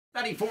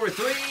94.3,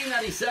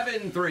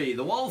 97.3.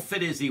 The Wolf,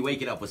 it is the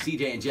Waking Up with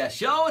CJ and Jess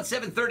show at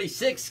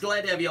 7:36.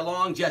 Glad to have you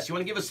along. Jess, you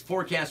want to give us a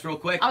forecast real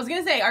quick? I was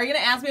going to say, are you going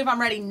to ask me if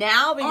I'm ready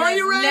now? Because are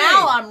you ready?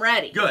 Now I'm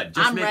ready. Good,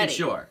 just making ready.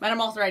 Sure. But I'm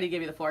also ready to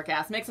give you the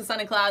forecast. Mix of sun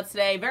and clouds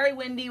today. Very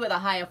windy with a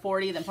high of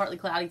 40, then partly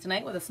cloudy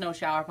tonight with a snow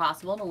shower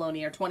possible and a low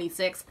near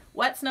 26.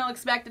 Wet snow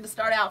expected to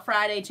start out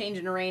Friday,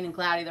 changing to rain and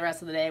cloudy the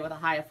rest of the day with a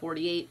high of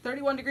 48.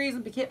 31 degrees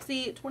in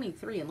Poughkeepsie,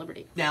 23 in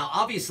Liberty. Now,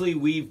 obviously,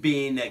 we've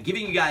been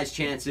giving you guys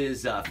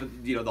chances for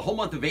the whole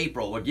month of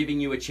April. We're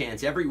giving you a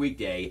chance every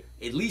weekday,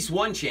 at least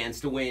one chance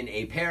to win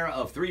a pair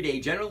of 3-day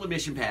general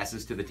admission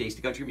passes to the Taste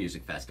of Country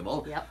Music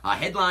Festival. Yep.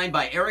 Headlined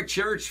by Eric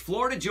Church,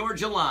 Florida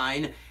Georgia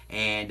Line,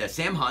 and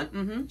Sam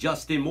Hunt.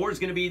 Justin Moore's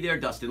going to be there,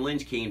 Dustin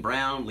Lynch, Kane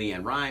Brown,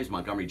 Leanne Rhymes,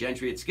 Montgomery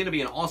Gentry. It's going to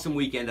be an awesome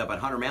weekend up at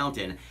Hunter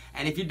Mountain.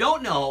 And if you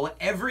don't know,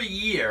 every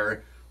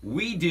year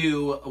we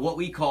do what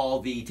we call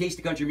the Taste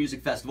of Country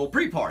Music Festival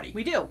pre-party.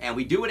 We do. And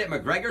we do it at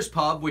Macgregor's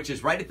Pub, which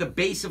is right at the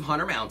base of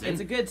Hunter Mountain.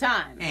 It's a good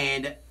time.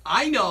 And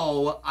I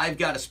know I've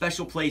got a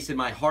special place in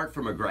my heart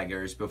for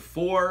Macgregor's.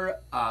 Before,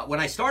 when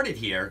I started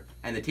here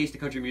and the Taste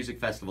of Country Music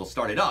Festival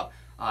started up,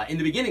 in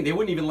the beginning, they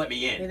wouldn't even let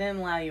me in. They didn't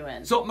allow you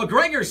in. So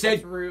Macgregor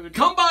said,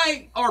 come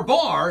by our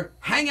bar,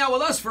 hang out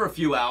with us for a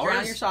few hours.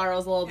 Drown your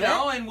sorrows a little bit. You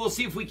know, and we'll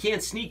see if we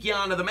can't sneak you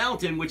onto the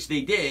mountain, which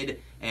they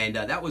did. And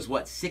that was,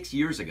 what, 6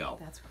 years ago?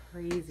 That's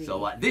crazy.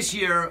 So this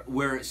year,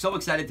 we're so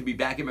excited to be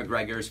back at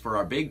Macgregor's for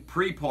our big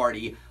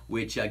pre-party,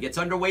 which gets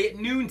underway at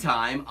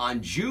noontime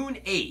on June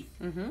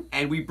 8th.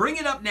 And we bring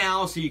it up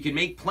now so you can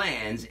make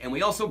plans, and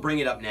we also bring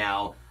it up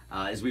now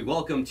as we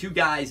welcome two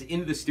guys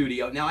into the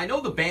studio. Now, I know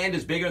the band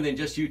is bigger than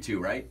just you two,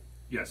 right?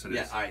 Yes, it is.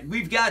 Yeah, all right.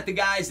 We've got the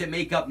guys that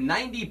make up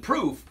 90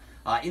 Proof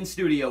in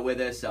studio with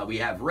us. We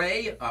have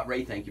Ray.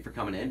 Ray, thank you for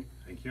coming in.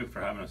 Thank you for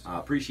having us.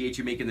 Appreciate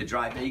you making the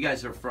drive. Now, you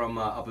guys are from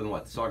up in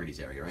what, the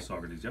Saugerties area, right?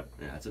 Saugerties, yep.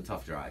 Yeah, it's a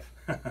tough drive.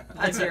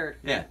 The Gert.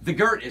 Yeah, the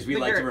Gert, as we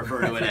like to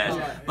refer to it as.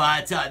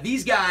 But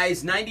these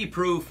guys, 90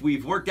 Proof,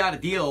 we've worked out a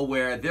deal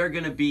where they're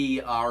going to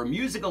be our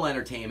musical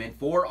entertainment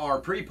for our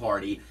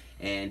pre-party.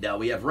 And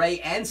we have Ray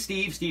and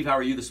Steve. Steve, how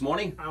are you this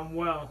morning? I'm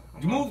well.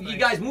 You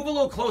guys move a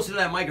little closer to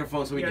that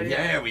microphone so we can hear.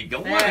 There we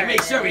go. There,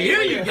 Make sure we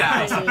hear you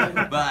yeah.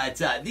 guys.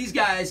 But these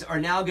guys are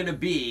now going to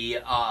be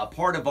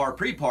part of our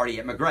pre-party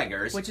at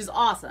Macgregor's. Which is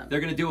awesome. They're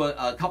going to do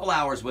a couple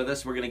hours with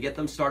us. We're going to get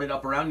them started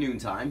up around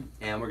noontime.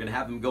 And we're going to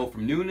have them go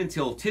from noon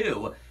until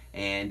 2.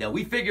 And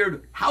we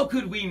figured, how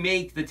could we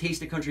make the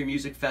Taste of Country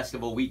Music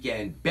Festival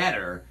weekend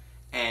better?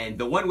 And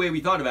the one way we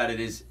thought about it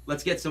is,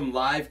 let's get some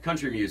live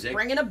country music.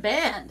 Bring in a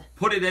band.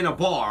 Put it in a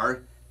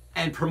bar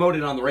and promote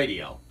it on the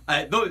radio.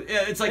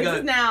 It's like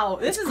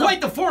This is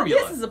quite the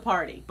formula. This is a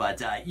party.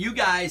 But you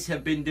guys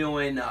have been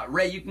doing,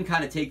 Ray, you can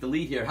kind of take the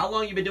lead here. How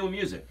long have you been doing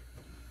music?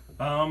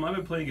 I've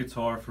been playing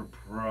guitar for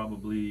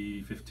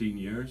probably 15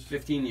 years.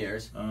 15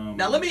 years.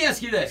 Now let me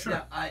ask you this. Sure.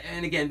 Now,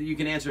 and again, you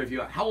can answer if you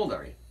want. How old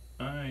are you?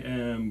 I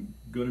am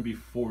going to be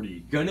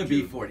 40. Going to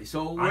be 40.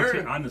 So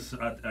we're...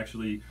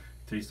 Actually,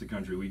 Taste the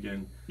Country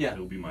weekend. Yeah.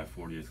 It'll be my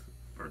 40th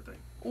birthday.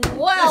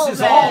 Well, this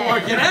is all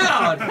working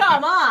out.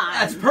 Come on.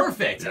 That's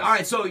perfect. Yes. All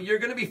right, so you're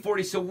going to be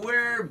 40, so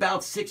we're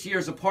about 6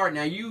 years apart.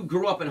 Now, you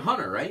grew up in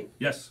Hunter, right?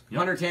 Yes. Yep.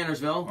 Hunter,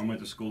 Tannersville. I went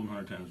to school in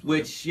Hunter, Tannersville.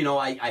 Which, you know,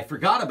 I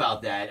forgot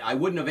about that. I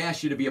wouldn't have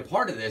asked you to be a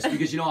part of this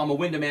because, you know, I'm a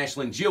Wyndham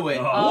Ashland Jewett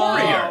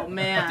warrior. Oh,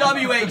 man.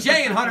 WAJ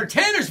and Hunter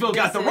Tannersville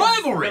got the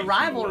rivalry. The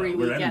rivalry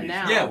We're weekend enemies.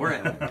 now. Yeah,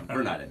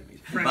 we're not enemies.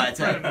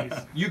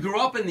 But you grew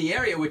up in the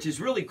area, which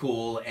is really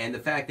cool, and the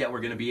fact that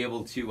we're going to be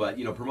able to,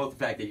 promote the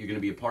fact that you're going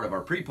to be a part of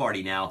our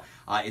pre-party now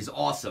is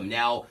awesome.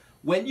 Now,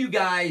 when you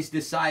guys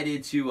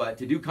decided to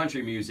do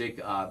country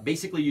music,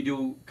 basically you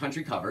do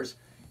country covers.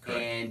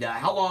 Correct. And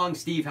how long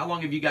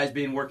have you guys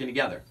been working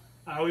together?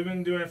 We've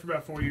been doing it for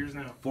about 4 years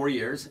now. 4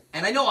 years.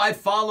 And I know I've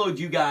followed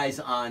you guys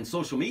on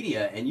social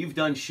media, and you've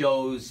done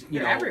shows,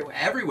 You're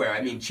everywhere.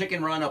 I mean,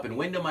 Chicken Run up in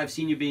Wyndham, I've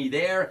seen you be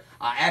there.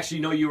 I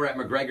actually know you were at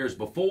Macgregor's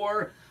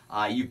before.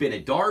 You've been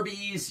at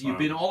Darby's. You've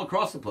been all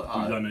across the place.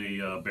 We've done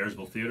a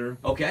Bearsville Theater.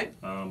 Okay.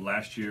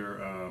 Last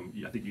year,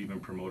 I think you even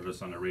promoted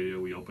us on the radio.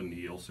 We opened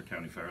the Ulster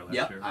County Fair last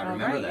year. I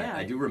remember that. Yeah.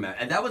 I do remember.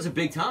 And that was a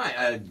big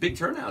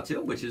turnout,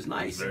 too, which is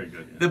nice. Very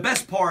good. Yeah. The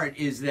best part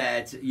is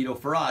that,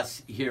 for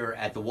us here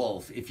at The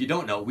Wolf, if you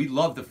don't know, we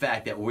love the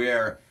fact that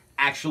we're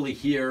actually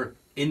here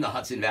in the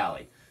Hudson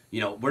Valley.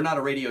 We're not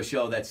a radio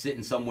show that's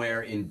sitting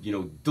somewhere in,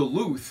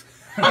 Duluth.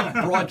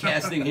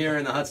 Broadcasting here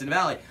in the Hudson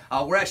Valley.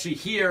 We're actually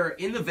here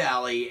in the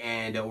Valley,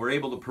 and we're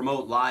able to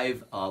promote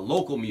live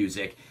local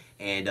music.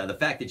 And the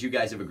fact that you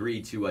guys have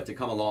agreed to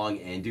come along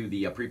and do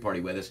the pre-party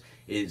with us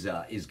is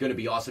going to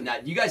be awesome. Now,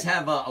 do you guys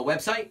have a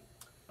website?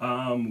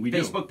 We do.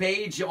 Facebook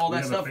page, all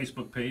that stuff? We have a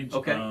Facebook page.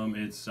 Okay.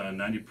 It's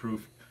 90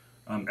 Proof,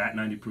 at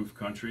 90 Proof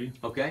Country.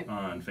 Okay.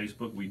 On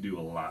Facebook. We do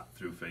a lot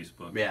through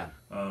Facebook. Yeah.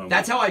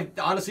 That's how I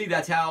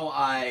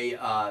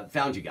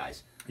found you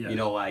guys.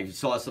 Yeah. I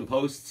saw some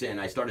posts, and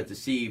I started to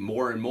see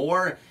more and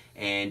more.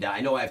 And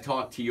I know I've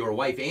talked to your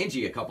wife,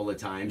 Angie, a couple of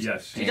times.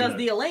 Yes. She does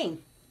the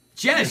Elaine.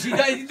 Jess, the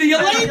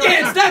Elaine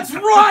dance, that's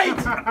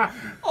right!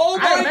 Oh,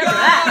 my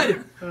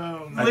God!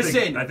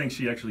 Listen. I think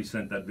she actually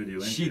sent that video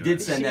in. She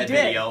did send She that did.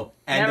 video.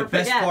 And Never the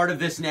best forget. part of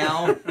this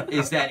now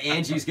is that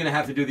Angie's going to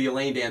have to do the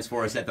Elaine dance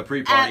for us at the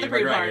pre-party At the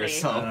at McGregor. pre-party.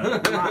 So,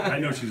 I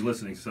know she's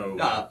listening,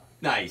 so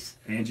nice.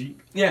 Angie,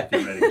 Yeah,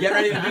 get ready. get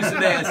ready to do some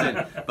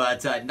dancing.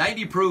 But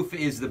 90 Proof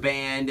is the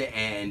band,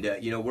 and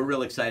we're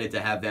real excited to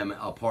have them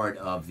a part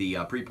of the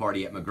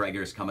pre-party at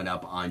McGregor's coming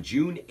up on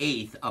June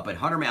 8th up at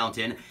Hunter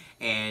Mountain.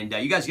 And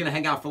you guys are going to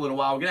hang out for a little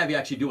while. We're going to have you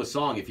actually do a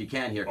song, if you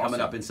can, here,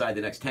 coming up inside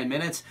the next 10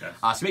 minutes.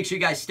 Yes. So make sure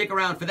you guys stick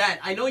around for that.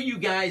 I know you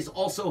guys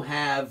also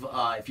have,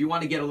 if you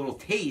want to get a little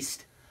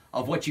taste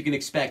of what you can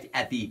expect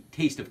at the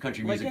Taste of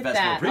Country Look Music at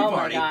Festival that.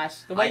 pre-party. Oh my gosh.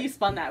 The way you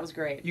spun that was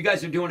great. You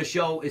guys are doing a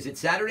show, is it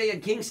Saturday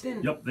at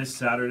Kingston? Yep, this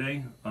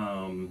Saturday,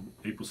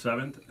 April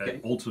 7th Okay.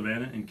 at Old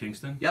Savannah in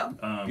Kingston.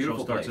 Yep, beautiful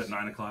Show starts place. at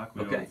 9 o'clock.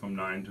 We Okay. go from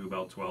 9 to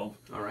about 12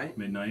 All right.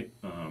 midnight.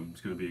 It's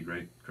going to be a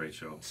great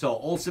show. So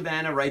Old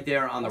Savannah right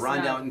there on the Old run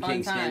Savannah, down in fun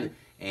Kingston. time.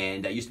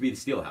 And used to be the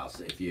Steelhouse,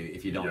 if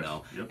you don't Yes,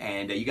 know. yep.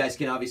 And you guys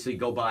can obviously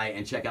go by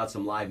and check out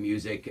some live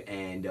music.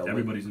 And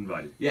Everybody's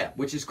invited. yeah,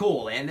 which is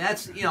cool. And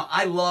that's,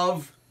 I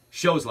love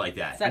shows like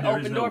that. It's that And there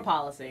is open no- door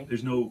policy.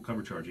 There's no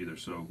cover charge either,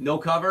 so No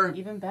cover.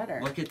 Even better.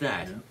 Look at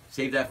that. Yeah.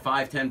 Save that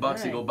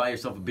 $5-10 and Right. go buy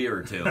yourself a beer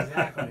or two.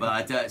 Exactly.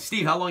 But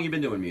Steve, how long you been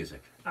doing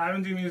music? I've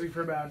been doing music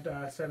for about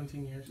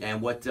 17 years.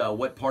 And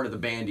what part of the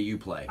band do you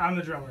play? I'm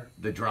the drummer.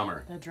 The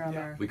drummer. The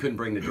drummer. We couldn't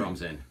bring the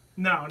drums in.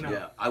 No.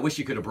 Yeah, I wish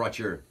you could have brought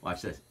your,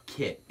 watch this,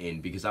 kit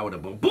in, because I would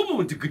have boom,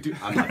 boom, boom,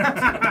 I'm not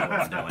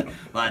what I'm doing.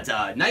 But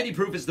 90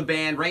 Proof is the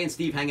band. Ray and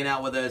Steve hanging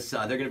out with us.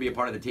 They're going to be a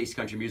part of the Taste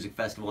Country Music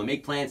Festival, and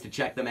make plans to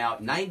check them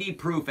out. 90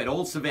 Proof at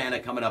Old Savannah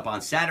coming up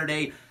on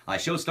Saturday.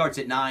 Show starts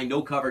at 9,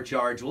 no cover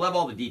charge. We'll have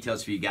all the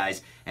details for you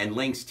guys and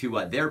links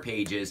to their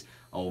pages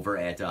over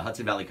at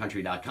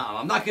HudsonValleyCountry.com.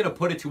 I'm not going to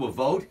put it to a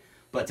vote,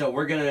 but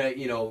we're going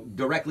to,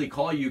 directly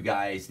call you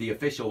guys, the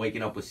official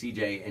Waking Up with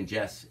CJ and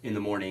Jess in the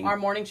morning Our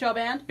morning show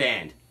band?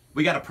 band.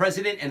 We got a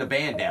president and a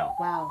band now.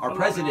 Wow. Our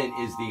president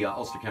is the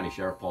Ulster County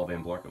Sheriff, Paul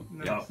Van Blorkum.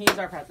 yeah. He's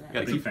our president.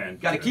 Got to Big fan.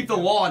 keep the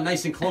law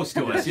nice and close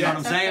to us, you know what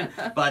I'm saying?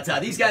 But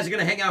these guys are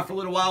going to hang out for a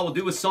little while. We'll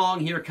do a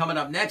song here coming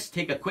up next.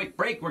 Take a quick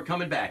break. We're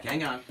coming back.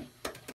 Hang on.